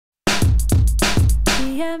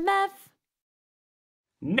BMF.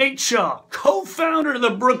 Nate Shaw, co-founder of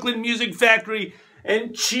the Brooklyn Music Factory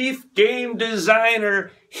and chief game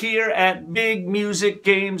designer here at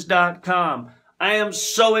bigmusicgames.com. I am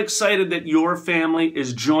so excited that your family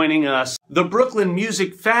is joining us. The Brooklyn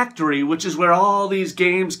Music Factory, which is where all these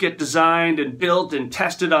games get designed and built and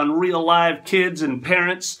tested on real live kids and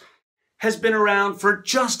parents, has been around for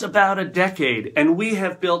just about a decade, and we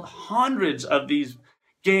have built hundreds of these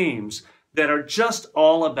games that are just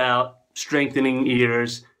all about strengthening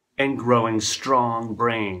ears and growing strong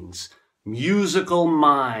brains, musical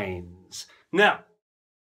minds. Now,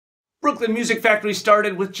 Brooklyn Music Factory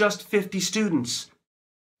started with just 50 students,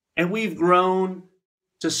 and we've grown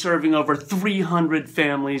to serving over 300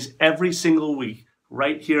 families every single week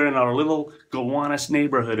right here in our little Gowanus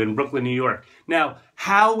neighborhood in Brooklyn, New York. Now,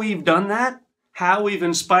 how we've done that, how we've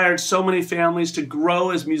inspired so many families to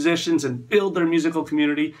grow as musicians and build their musical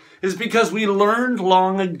community is because we learned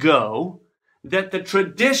long ago that the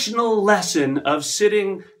traditional lesson of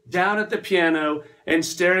sitting down at the piano and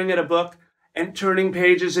staring at a book and turning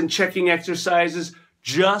pages and checking exercises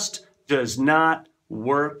just does not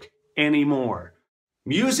work anymore.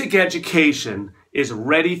 Music education is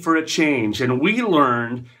ready for a change, and we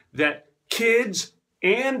learned that kids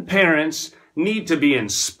and parents need to be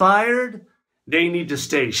inspired, they need to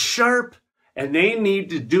stay sharp, and they need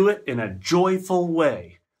to do it in a joyful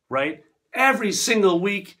way, right? Every single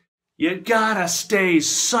week, you gotta stay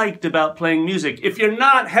psyched about playing music. If you're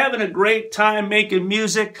not having a great time making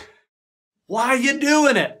music, why are you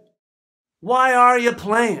doing it? Why are you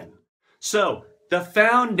playing? So, the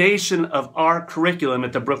foundation of our curriculum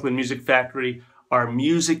at the Brooklyn Music Factory are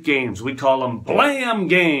music games. We call them BLAM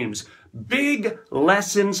games, big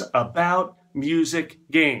lessons about music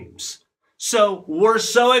games. So we're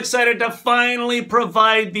so excited to finally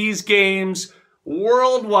provide these games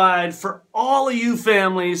worldwide for all of you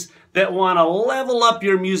families that want to level up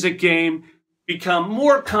your music game, become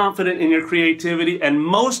more confident in your creativity, and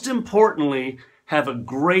most importantly, have a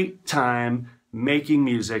great time making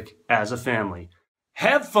music as a family.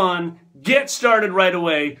 Have fun, get started right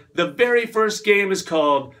away. The very first game is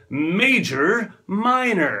called Major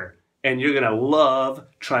Minor, and you're gonna love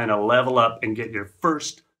trying to level up and get your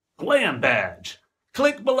first BLAM badge.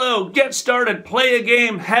 Click below, get started, play a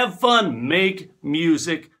game, have fun, make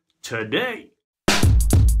music today.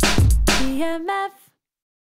 BMF.